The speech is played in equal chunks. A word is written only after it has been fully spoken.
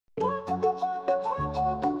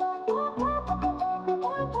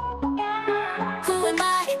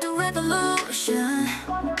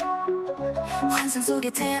상상 속에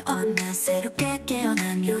태어나 새롭게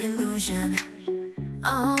깨어난 your illusion.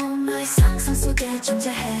 너의 상상 속에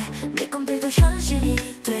존재해 내 꿈들도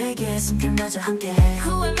현실이 되게 숨결마저 함께해.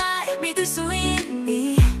 Who am I? 믿을 수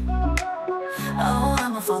있니? Oh,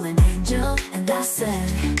 I'm a fallen angel and I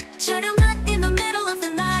said 저렴한 in the middle of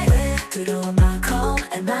the night 왜 두려워 my call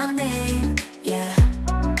and my name, yeah.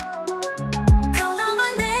 Call out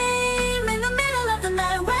my name in the middle of the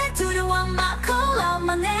night 왜 두려워 my call out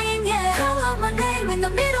my name, yeah. Call out my name in the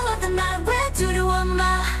middle of the night 왜 두려워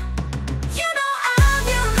my. You know I'm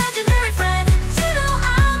your imaginary friend. You know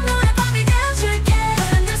I'm 노래방에 되어줄게.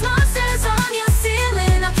 When there's monsters on your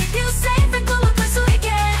ceiling I'll keep you safe and 꿈을 꿀 수 있게.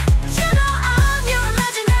 You know I'm your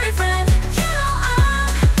imaginary friend. You know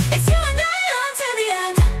it's you and I until the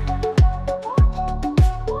end.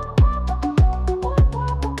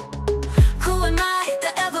 Who am I?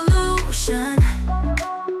 The evolution.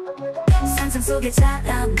 상상 속에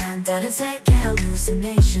자라난 다른 세계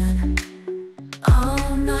hallucination.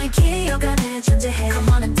 너의 기억 안에 존재해. Come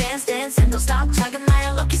on and dance, dance and don't stop. 작은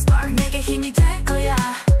나의 lucky spark 내게 힘이 될 거야.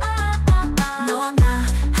 너와 나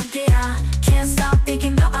함께야. Can't stop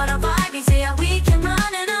thinking about our vibe. 이제야 we can run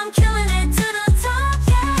and I'm killing it to the top,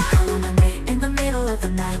 yeah. Call out my name in the middle of the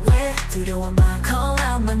night 왜 두려워 my. Call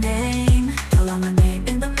out my name. Call out my name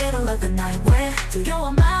in the middle of the night 왜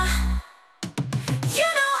두려워 my. You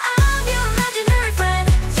know I'm your imaginary friend.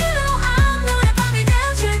 You know I'm 노래방에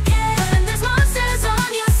되어줄게. When there's monsters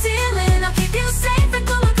on your ceiling I'll keep you safe and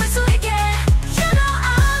꿈을 꿀 수 있게. You know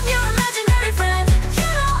I'm your imaginary friend. You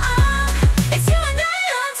know it's you and I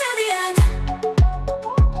until the end.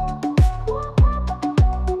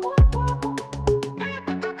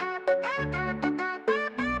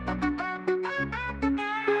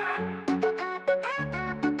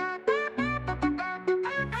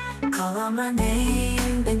 Call out my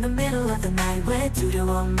name in the middle of the night 왜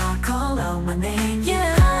두려워 my. Call out my name,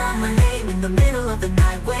 yeah. Call out my name in the middle of the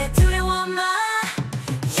night 왜 두려워.